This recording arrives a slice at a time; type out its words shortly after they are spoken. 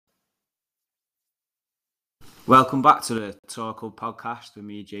Welcome back to the Talk Club podcast with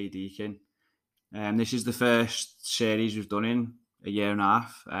me, Jay Deakin. This is the first series we've done in a year and a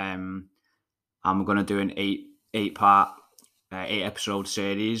half. And we're going to do an eight episode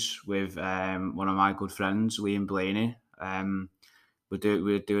series with one of my good friends, Liam Blaney.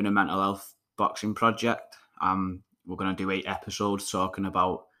 We're doing a mental health boxing project. We're going to do 8 episodes talking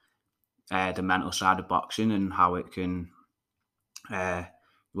about the mental side of boxing and how it can, how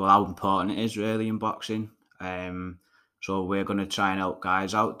important it is really in boxing. So we're going to try and help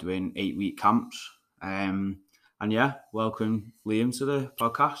guys out doing 8-week camps. And yeah, welcome Liam to the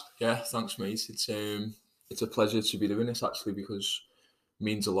podcast. Yeah, thanks, mate. It's a pleasure to be doing this actually because it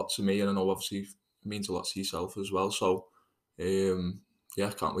means a lot to me, and I know obviously it means a lot to yourself as well. So,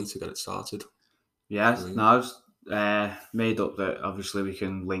 yeah, can't wait to get it started. Yeah, no, I was made up that obviously we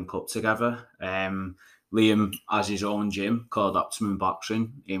can link up together. Liam has his own gym called Optimum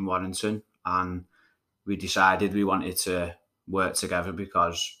Boxing in Warrington, and we decided we wanted to work together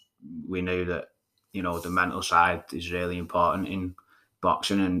because we knew that, you know, the mental side is really important in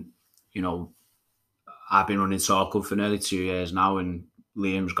boxing. And, you know, I've been running Talk Club for nearly 2 years now, and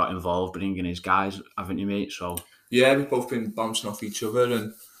Liam's got involved bringing his guys, haven't you, mate? So yeah, we've both been bouncing off each other,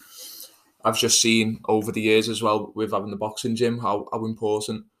 and I've just seen over the years as well with having the boxing gym how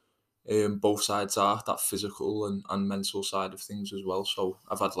important both sides are, that physical and mental side of things as well. So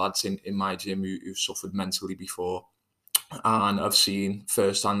I've had lads in my gym who've suffered mentally before, and I've seen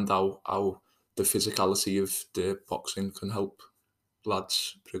firsthand how the physicality of the boxing can help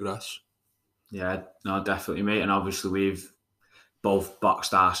lads progress. yeah, no, definitely, mate. And obviously we've both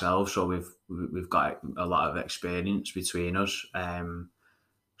boxed ourselves, so we've got a lot of experience between us.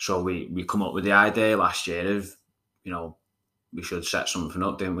 So we come up with the idea last year of, you know, we should set something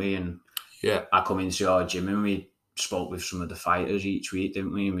up, didn't we? And yeah, I come into our gym and we spoke with some of the fighters each week,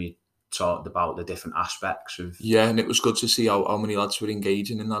 didn't we? And we talked about the different aspects of... Yeah, and it was good to see how many lads were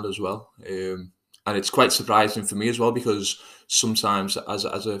engaging in that as well. And it's quite surprising for me as well because sometimes as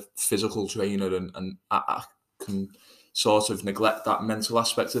a physical trainer and I can sort of neglect that mental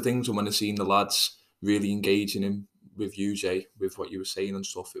aspect of things. And when I seen the lads really engaging in with you, Jay, with what you were saying and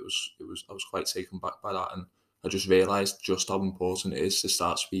stuff, I was quite taken back by that. And I just realised just how important it is to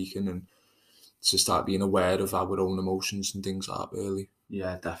start speaking and to start being aware of our own emotions and things like that, really.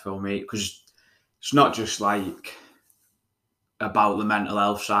 Yeah, definitely, mate. Because it's not just like about the mental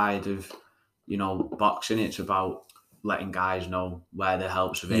health side of, you know, boxing. It's about letting guys know where the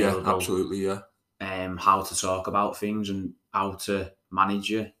help's available. Yeah, absolutely, yeah. How to talk about things and how to manage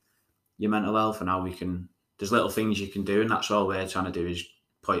your mental health and how we can... There's little things you can do, and that's all we're trying to do is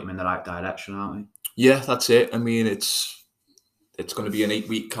point them in the right direction, aren't we? Yeah, that's it. I mean, it's going to be an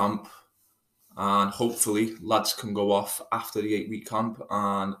 8-week camp, and hopefully lads can go off after the 8-week camp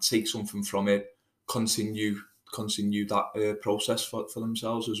and take something from it, continue that process for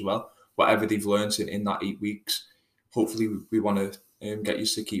themselves as well. Whatever they've learned in that 8 weeks, hopefully we want to get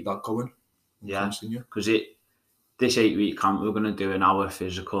used to keep that going. Yeah, continue. Because this 8-week camp, we're going to do an hour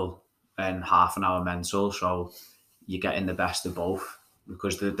physical and half an hour mental, so you're getting the best of both.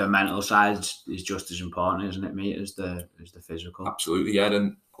 Because the mental side is just as important, isn't it, mate, as the physical? Absolutely, yeah.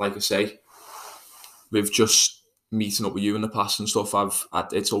 And like I say, with just meeting up with you in the past and stuff,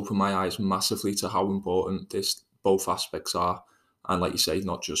 it's opened my eyes massively to how important both aspects are. And like you say,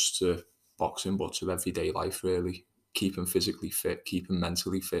 not just to boxing, but to everyday life, really. Keeping physically fit, keeping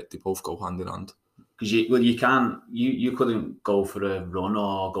mentally fit, they both go hand in hand. Because you couldn't go for a run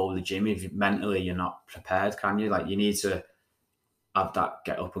or go to the gym if mentally you're not prepared, can you? Like, you need to have that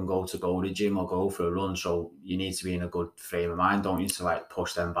get up and go to the gym or go for a run. So you need to be in a good frame of mind, don't you, to like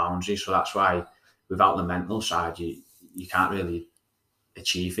push them boundaries. So that's why without the mental side, you can't really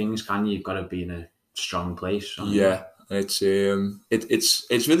achieve things, can you? You've got to be in a strong place. Yeah, it's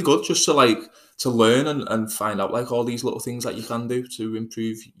really good just to learn and find out like all these little things that you can do to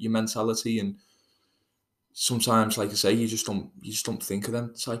improve your mentality. And sometimes, like I say, you just don't think of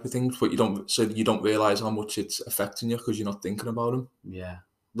them type of things, but you don't realize how much it's affecting you because you're not thinking about them. Yeah,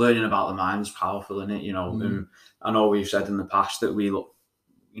 learning about the mind is powerful, isn't it? You know, and I know we've said in the past that we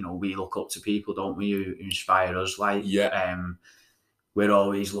look up to people, don't we, who inspire us. Like, we're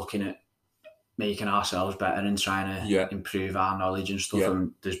always looking at making ourselves better and trying to improve our knowledge and stuff.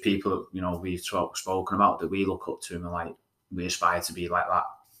 And there's people, you know, we've spoken about that we look up to and like we aspire to be like that.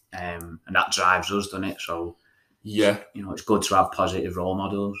 And that drives us, doesn't it? So yeah, you know, it's good to have positive role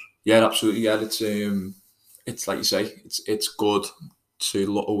models. Yeah, absolutely. Yeah, it's like you say, it's good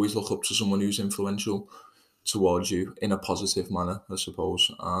to always look up to someone who's influential towards you in a positive manner, I suppose,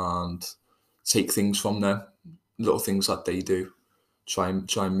 and take things from them, little things that they do, try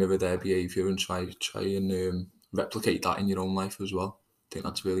and mirror their behaviour and try and replicate that in your own life as well. I think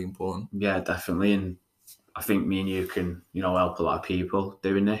that's really important. Yeah, definitely. And I think me and you can, help a lot of people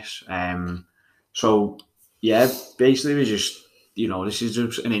doing this. So yeah, basically we just, this is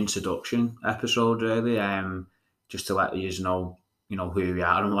just an introduction episode really, just to let you know, who we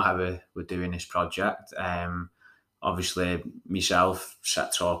are and why we're doing this project. Obviously myself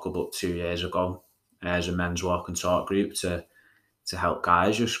set Talk Club up 2 years ago as a men's walk and talk group to help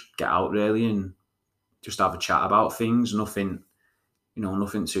guys just get out really and just have a chat about things. Nothing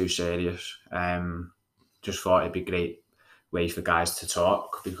too serious. Just thought it'd be a great way for guys to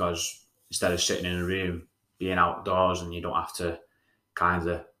talk, because instead of sitting in a room, being outdoors, and you don't have to kind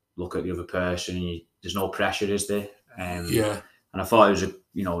of look at the other person, and there's no pressure, is there? Yeah. And I thought it was it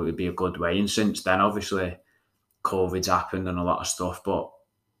would be a good way. And since then, obviously, COVID's happened and a lot of stuff, but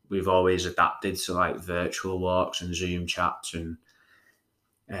we've always adapted to like virtual walks and Zoom chats and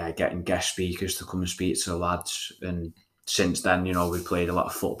getting guest speakers to come and speak to the lads. And since then, we've played a lot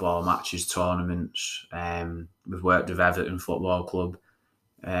of football matches, tournaments. We've worked with Everton Football Club.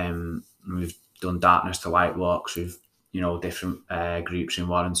 We've done Darkness to Light walks with, different groups in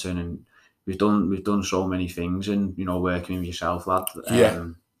Warrington, and we've done so many things. And working with yourself, lad.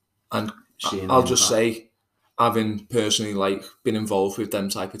 And I'll just say, having personally been involved with them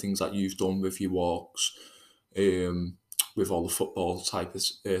type of things that you've done with your walks, with all the football type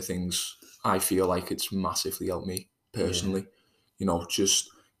of things, I feel like it's massively helped me personally. Yeah. Just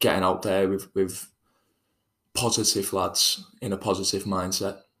getting out there with positive lads in a positive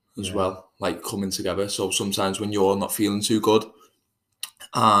mindset as well, like coming together. So sometimes when you're not feeling too good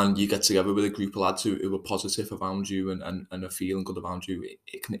and you get together with a group of lads who are positive around you and are feeling good around you,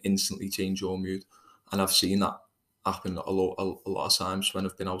 it can instantly change your mood. And I've seen that happen a lot of times when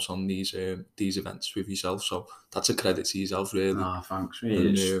I've been out on these events with yourself. So that's a credit to yourself, really. Ah, thanks,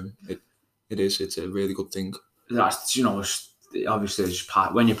 mate. It's a really good thing. That's obviously it's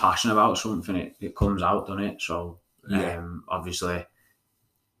when you're passionate about something, it comes out, doesn't it? So obviously,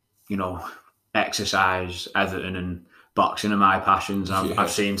 exercise, Everton, and boxing are my passions. I've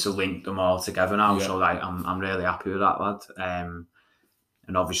seen to link them all together now. Yeah. So I'm really happy with that, lad.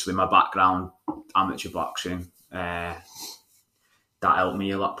 And obviously my background, amateur boxing, that helped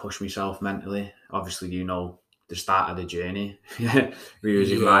me a lot, push myself mentally. Obviously, the start of the journey. We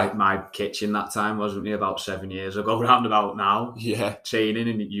was in my kitchen that time, wasn't we, about 7 years ago, round about now. Yeah. Training,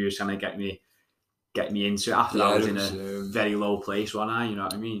 and you were trying to get me into it after I was in a very low place, wasn't I? You know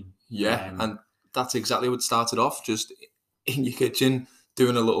what I mean? Yeah, and that's exactly what started off, just in your kitchen,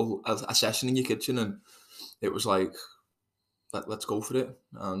 doing a session in your kitchen, and it was like, let's go for it.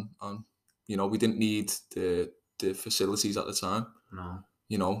 And we didn't need the facilities at the time.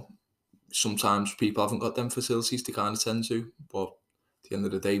 No. Sometimes people haven't got them facilities to kind of tend to, but at the end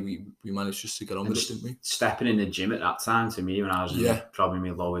of the day, we managed just to get on with it, didn't we? Stepping in the gym at that time, to me, when I was in probably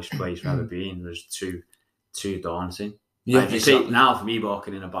my lowest place I've ever been, was too daunting. Yeah, if you see now, for me,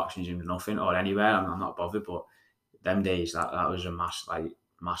 walking in a boxing gym is nothing, or anywhere, I'm not bothered. But them days, that was a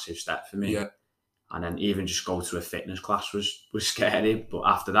massive step for me. Yeah. And then even just go to a fitness class was scary. But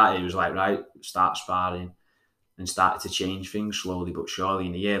after that, it was like, right, start sparring, and started to change things slowly but surely.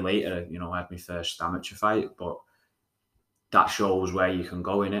 And a year later, I had my first amateur fight. But that shows where you can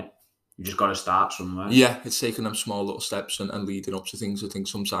go in it. You just got to start somewhere. Yeah, it's taking them small little steps and leading up to things. I think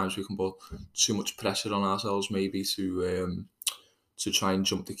sometimes we can put too much pressure on ourselves, maybe to try and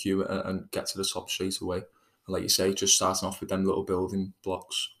jump the queue and get to the top straight away. And like you say, just starting off with them little building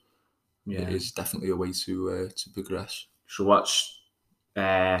blocks, is definitely a way to progress. So what's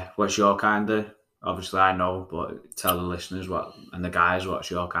your kind of, obviously I know, but tell the listeners and the guys, what's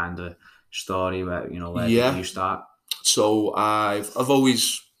your kind of story? Where did you start? So I've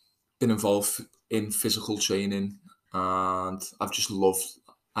always been involved in physical training, and I've just loved,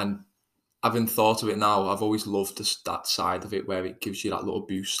 and having thought of it now, I've always loved that side of it where it gives you that little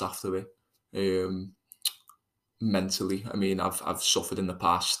boost after it, mentally. I mean, I've suffered in the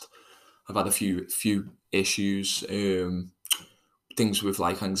past. I've had a few issues, things with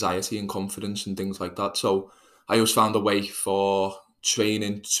like anxiety and confidence and things like that. So I always found a way for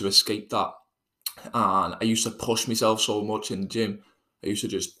training to escape that. And I used to push myself so much in the gym.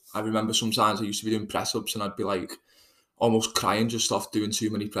 I remember sometimes I used to be doing press-ups and I'd be like almost crying just off doing too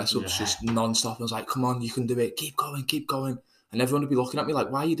many press-ups, just non-stop. I was like, come on, you can do it. Keep going. And everyone would be looking at me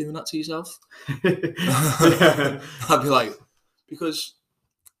like, why are you doing that to yourself? I'd be like, because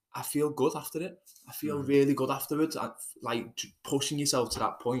I feel good after it. I feel really good afterwards. Like pushing yourself to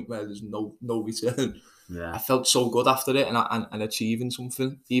that point where there's no return. Yeah. I felt so good after it and achieving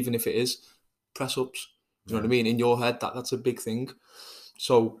something, even if it is press-ups. You know what I mean? In your head, that's a big thing.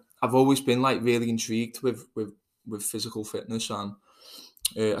 So I've always been like really intrigued with physical fitness, and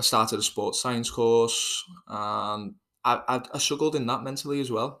I started a sports science course, and I struggled in that mentally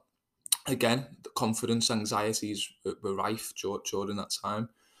as well. Again, the confidence, anxieties were rife during that time,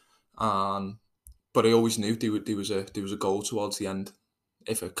 and but I always knew there was a goal towards the end.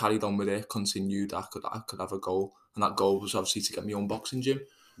 If I carried on with it, continued, I could have a goal, and that goal was obviously to get my own boxing gym.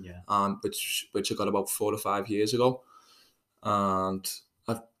 Yeah. Which I got about 4 or 5 years ago, and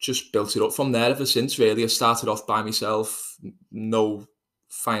I've just built it up from there ever since. Really, I started off by myself, no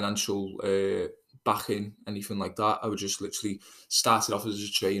financial backing, anything like that. I would just literally started off as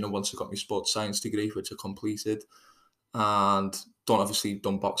a trainer once I got my sports science degree, which I completed, and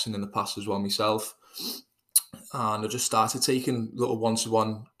done boxing in the past as well myself. And I just started taking little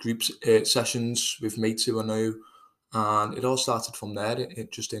one-to-one group sessions with mates who I knew, and it all started from there.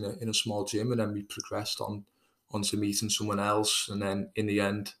 Just in a small gym, and then we progressed onto meeting someone else, and then in the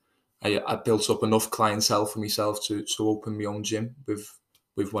end, I built up enough clientele for myself to open my own gym with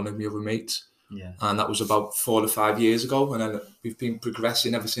one of my other mates. Yeah. And that was about 4 or 5 years ago, and then we've been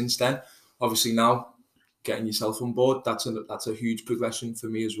progressing ever since then. Obviously now, getting yourself on board, that's a huge progression for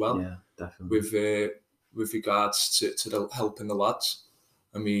me as well. Yeah, definitely. With regards to helping the lads.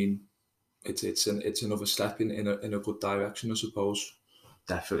 I mean, it's another step in a good direction, I suppose.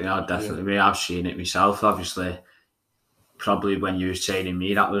 Definitely, definitely. I've seen it myself. Obviously, probably when you was training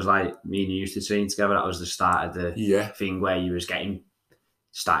me, that was like me and you used to train together. That was the start of the thing where you was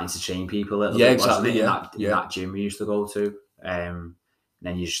starting to train people a little bit, exactly, wasn't it? In that gym we used to go to. And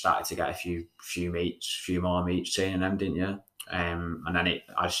then you started to get a few more mates training them, didn't you? And then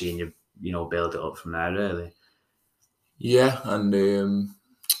I've seen you build it up from there, really. Yeah, and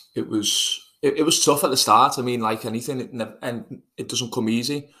it was tough at the start. I mean, like anything, and it doesn't come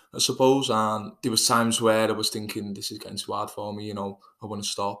easy, I suppose. And there was times where I was thinking, this is getting too hard for me. I want to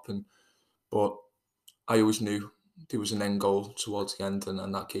stop. But I always knew there was an end goal towards the end,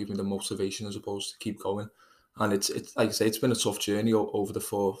 and that gave me the motivation, I suppose, to keep going. And it's like I say, it's been a tough journey over the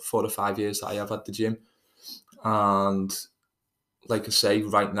 4 to 5 years that I have at the gym. And like I say,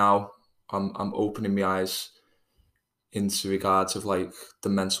 right now, I'm opening my eyes into regards of like the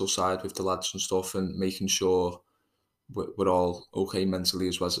mental side with the lads and stuff, and making sure we're all okay mentally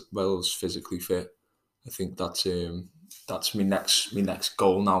as well as physically fit. I think that's my next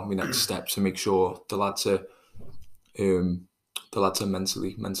goal now, my next step, to make sure the lads are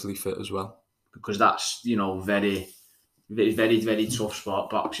mentally fit as well. Because that's very, very, very tough sport,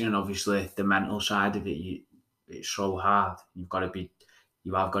 boxing, and obviously the mental side of it, it's so hard.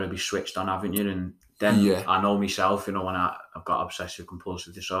 You have got to be switched on, haven't you? And then I know myself, when I've got obsessive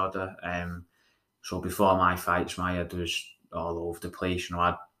compulsive disorder. So before my fights, my head was all over the place.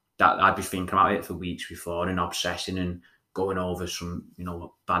 I'd be thinking about it for weeks before, and obsessing and going over some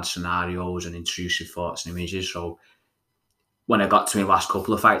bad scenarios and intrusive thoughts and images. So when I got to my last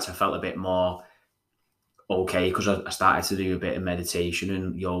couple of fights, I felt a bit more okay, because I started to do a bit of meditation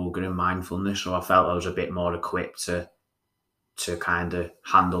and yoga and mindfulness. So I felt I was a bit more equipped to kind of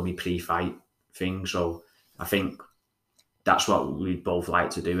handle my pre-fight thing. So I think that's what we both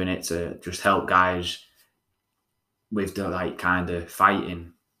like to do, in it, to just help guys with the like kind of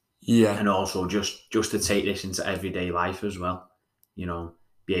fighting. Yeah. And also just to take this into everyday life as well.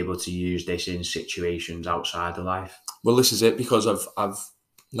 Be able to use this in situations outside of life. Well, this is it, because I've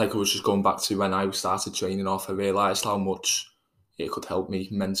like I was just going back to when I started training off, I realised how much it could help me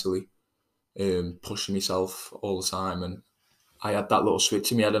mentally, pushing myself all the time. And I had that little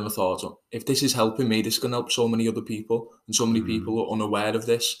switch in my head, and I thought, if this is helping me, this can help so many other people, and so many people are unaware of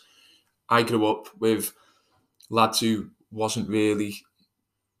this. I grew up with lads who wasn't really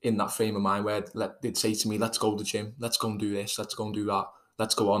in that frame of mind where they'd say to me, let's go to the gym, let's go and do this, let's go and do that,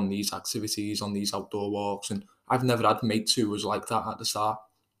 let's go on these activities, on these outdoor walks. And I've never had mates who was like that at the start.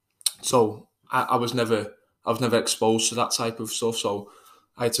 So I was never exposed to that type of stuff. So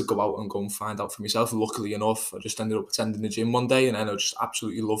I had to go out and go and find out for myself. Luckily enough, I just ended up attending the gym one day, and then I just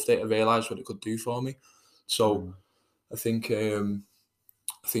absolutely loved it. I realised what it could do for me. So I think you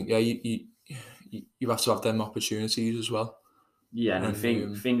have to have them opportunities as well. Yeah, and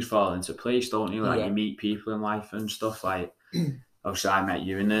things fall into place, don't you? Like you meet people in life and stuff. Like obviously, I met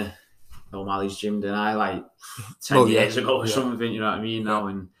you in the O'Malley's gym, didn't I? Like 10 years ago or something. You know what I mean? Now,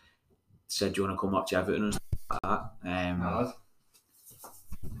 and said, "Do you want to come up to Everton and stuff like that?"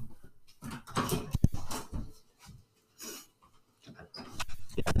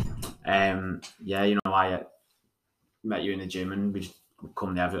 I met you in the gym, and we just come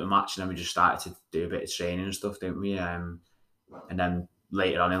to the Everton match, and then we just started to do a bit of training and stuff, didn't we? And then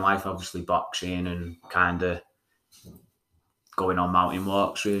later on in life, obviously boxing and kind of going on mountain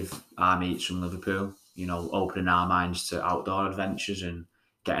walks with our mates from Liverpool, you know, opening our minds to outdoor adventures and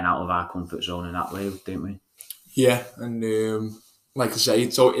getting out of our comfort zone in that way, didn't we? Yeah, and like I say,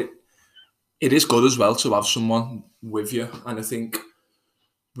 so it is good as well to have someone with you, and I think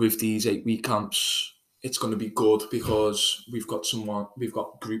with these 8-week camps, it's going to be good because we've got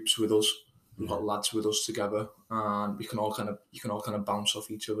groups with us, we've got lads with us together, and you can all kind of bounce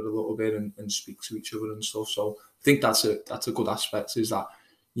off each other a little bit and speak to each other and stuff. So I think that's a good aspect, is that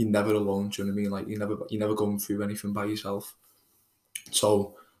you're never alone. Do you know what I mean? Like you're never going through anything by yourself.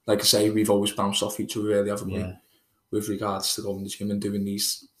 So like I say, we've always bounced off each other, really, haven't we? With regards to going to the gym and doing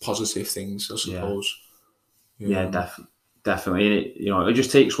these positive things, I suppose. Yeah, definitely. You know, it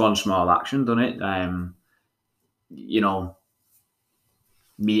just takes one small action, doesn't it? You know,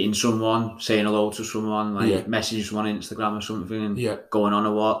 meeting someone, saying hello to someone, like messaging someone on Instagram or something, and going on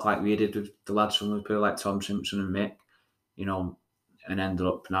a walk like we did with the lads from Liverpool, like Tom Simpson and Mick, you know, and ended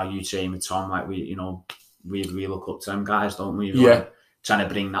up now you saying with Tom, like we look up to them guys, don't we? Trying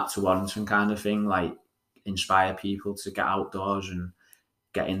to bring that to Warrington kind of thing, like inspire people to get outdoors and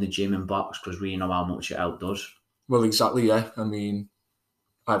get in the gym and box, because we know how much it helped us. Well, exactly, yeah. I mean,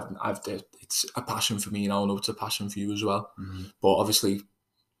 it's a passion for me now, I know it's a passion for you as well. But obviously,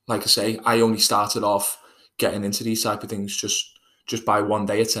 like I say, I only started off getting into these type of things just by one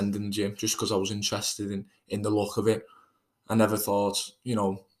day attending the gym, just because I was interested in the look of it. I never thought, you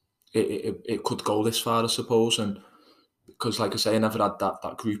know, it could go this far, I suppose. And because, like I say, I never had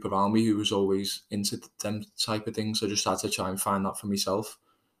that group around me who was always into them type of things. I just had to try and find that for myself.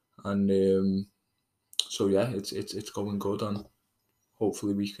 And so yeah, it's going good, and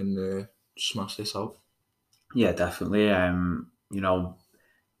hopefully we can smash this out. Yeah, definitely. You know,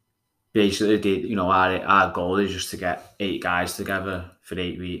 basically, you know, our goal is just to get 8 guys together for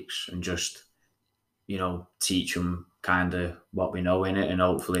 8 weeks and just, you know, teach them kind of what we know in it, and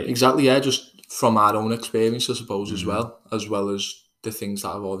hopefully exactly, yeah, just from our own experience, I suppose, as well as the things that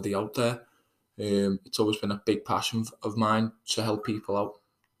are already out there. It's always been a big passion of mine to help people out,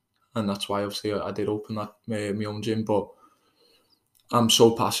 and that's why obviously I did open that my own gym. But I'm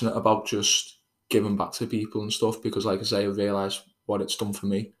so passionate about just giving back to people and stuff, because, like I say, I realise what it's done for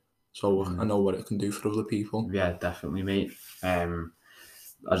me, so I know what it can do for other people. Yeah, definitely, mate.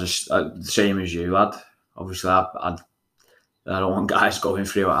 I just the same as you, lad. Obviously, I don't want guys going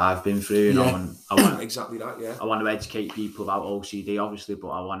through what I've been through, you know. And I want exactly that. Yeah, I want to educate people about OCD, obviously, but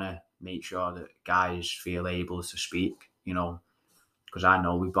I want to make sure that guys feel able to speak, you know, because I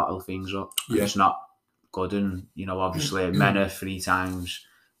know we bottle things up. Yeah. It's not good, and you know, obviously, men are 3 times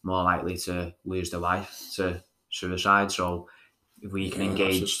more likely to lose their life to suicide. So if we can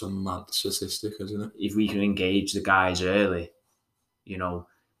engage, that's just a mad statistic, isn't it? If we can engage the guys early, you know,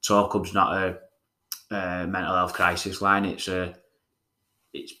 Talk Club's not a mental health crisis line.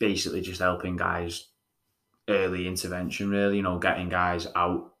 It's basically just helping guys, early intervention, really. You know, getting guys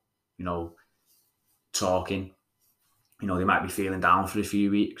out, you know, talking. You know, they might be feeling down for a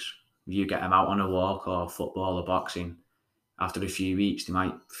few weeks. If you get them out on a walk or football or boxing, after a few weeks, they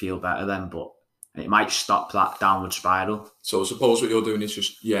might feel better then, but it might stop that downward spiral. So I suppose what you're doing is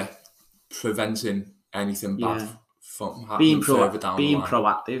just, preventing anything bad from happening further down the line. Being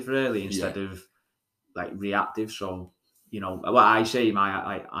proactive, really, instead of like reactive. So, you know, what I say,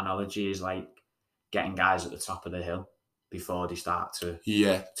 my analogy is like getting guys at the top of the hill before they start to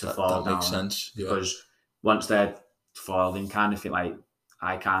fall down. That makes sense. Yeah. Because once they're falling, kind of feel like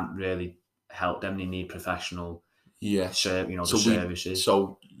I can't really help them. They need professional services.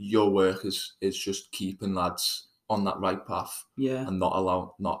 So your work is just keeping lads on that right path, and not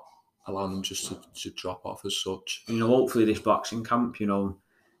allowing them just to drop off as such. You know, hopefully this boxing camp, you know,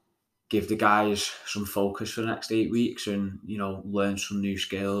 give the guys some focus for the next 8 weeks, and you know, learn some new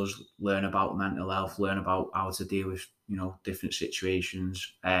skills, learn about mental health, learn about how to deal with, you know, different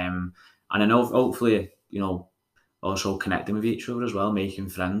situations, and I know hopefully, you know, also connecting with each other as well, making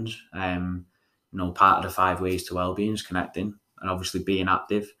friends. You know, part of the 5 ways to wellbeing is connecting, and obviously being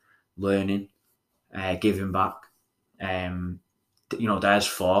active, learning, giving back. You know, there's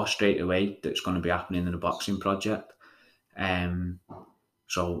 4 straight away that's going to be happening in the boxing project.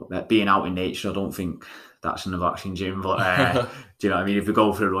 So being out in nature, I don't think that's in the boxing gym, but do you know what I mean? If we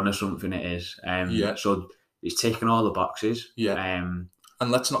go for a run or something, it is. So it's taking all the boxes. Yeah.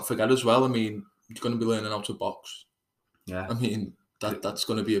 And let's not forget as well, I mean, you're going to be learning how to box. Yeah. I mean, that's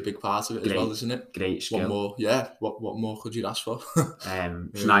going to be a big part of it as well, isn't it? Great skill. What more? Yeah. What more could you ask for?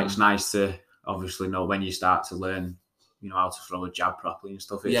 It's nice to obviously know when you start to learn, you know, how to throw a jab properly and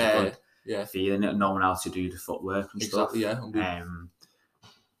stuff. It's a good feeling it, knowing how to do the footwork and stuff. Exactly. Yeah.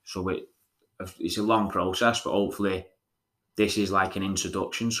 So it's a long process, but hopefully this is like an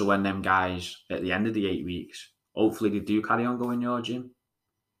introduction. So when them guys at the end of the 8 weeks, hopefully they do carry on going your gym,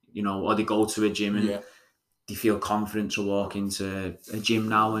 or they go to a gym and they feel confident to walk into a gym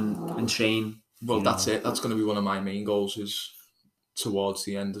now and train. Well, that's it. That's going to be one of my main goals, is towards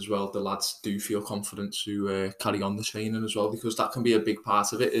the end as well, the lads do feel confident to carry on the training as well, because that can be a big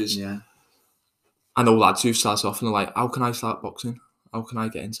part of it. I know lads who start off and are like, how can I start boxing? How can I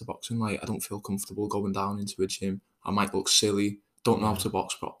get into boxing? Like, I don't feel comfortable going down into a gym. I might look silly, don't know how to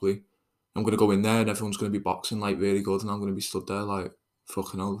box properly. I'm going to go in there and everyone's going to be boxing like really good, and I'm going to be stood there like,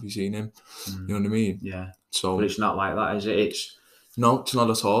 fucking hell, have you seen him? You know what I mean? Yeah. So, but it's not like that, is it? No, it's not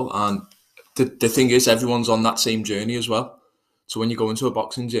at all. And the thing is, everyone's on that same journey as well. So when you go into a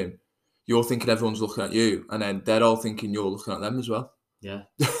boxing gym, you're thinking everyone's looking at you, and then they're all thinking you're looking at them as well. Yeah.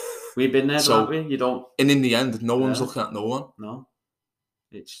 We've been there, so, haven't we? You don't... And in the end, no one's looking at no one. No.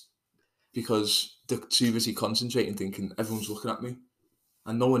 It's... Because they're too busy concentrating, thinking everyone's looking at me.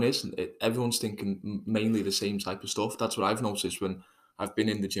 And no one is. Everyone's thinking mainly the same type of stuff. That's what I've noticed when I've been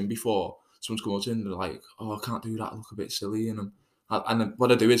in the gym before. Someone's come up in and they're like, oh, I can't do that, I look a bit silly. And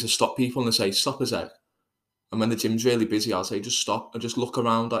what I do is I stop people and I say, stop a sec. And when the gym's really busy, I'll say, just stop and just look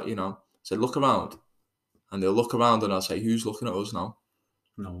around at, say, look around. And they'll look around and I'll say, who's looking at us now?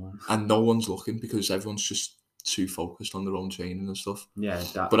 No one. And no one's looking, because everyone's just too focused on their own training and stuff. Yeah.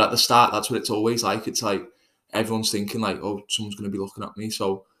 But at the start, that's what it's always like. It's like everyone's thinking like, oh, someone's going to be looking at me.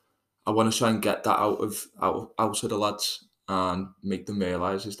 So I want to try and get that out of the lads and make them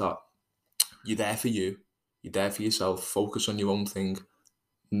realise is that you're there for you. You're there for yourself. Focus on your own thing.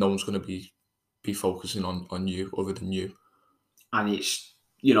 No one's going to be focusing on you other than you. And it's,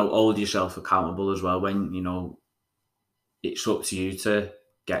 hold yourself accountable as well when, it's up to you to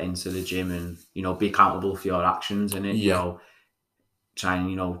get into the gym and, be accountable for your actions and try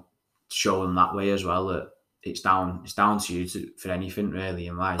and, show them that way as well, that it's down to you for anything really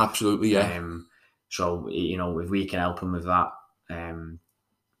in life. Absolutely, yeah. So, if we can help them with that,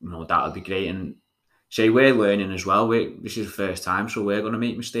 that would be great. And say we're learning as well. This is the first time, so we're going to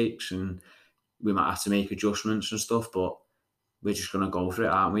make mistakes and we might have to make adjustments and stuff, but we're just going to go for it,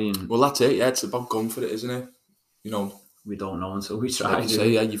 aren't we? And well, that's it. Yeah, it's about going for it, isn't it? We don't know until we try. Like you say,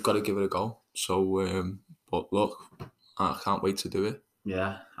 yeah, you've got to give it a go. So, but look, I can't wait to do it.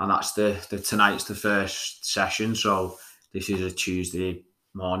 Yeah, and that's tonight's the first session. So this is a Tuesday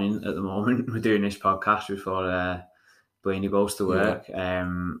morning at the moment. We're doing this podcast before Blaney goes to work. Yeah.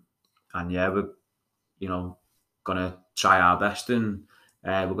 And yeah, we're gonna try our best, and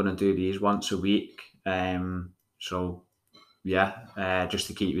we're gonna do these once a week. So yeah, just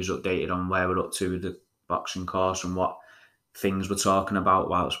to keep you updated on where we're up to with the boxing course and what things we're talking about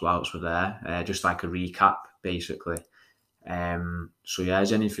whilst we're there. Just like a recap, basically. So yeah, is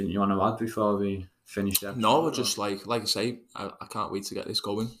there anything you want to add before we finish the episode? No, just like I say, I can't wait to get this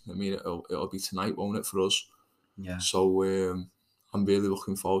going. I mean, it'll be tonight, won't it, for us? Yeah. So I'm really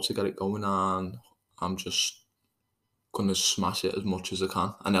looking forward to get it going, and I'm just gonna smash it as much as I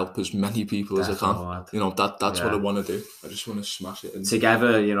can and help as many people as I can. That's what I want to do. I just want to smash it. And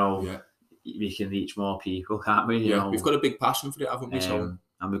together, we can reach more people, can't we? Yeah, we've got a big passion for it, haven't we? And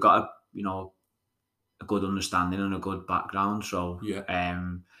we've got a good understanding and a good background. So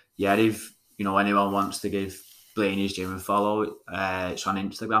if anyone wants to give Blaney's gym a follow, it's on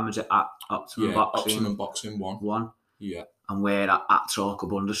Instagram. Is it at Optimum Boxing? Optimum Boxing 1. Yeah. And we're at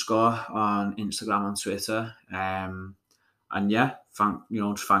 @TalkUp_ on Instagram and Twitter. And yeah,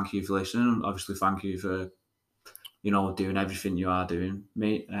 thank you for listening. Obviously, thank you for doing everything you are doing,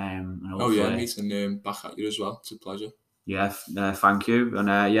 mate. Mate, and back at you as well. It's a pleasure. Yeah, thank you.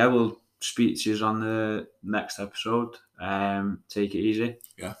 And we'll speak to you on the next episode. Take it easy.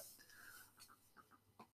 Yeah.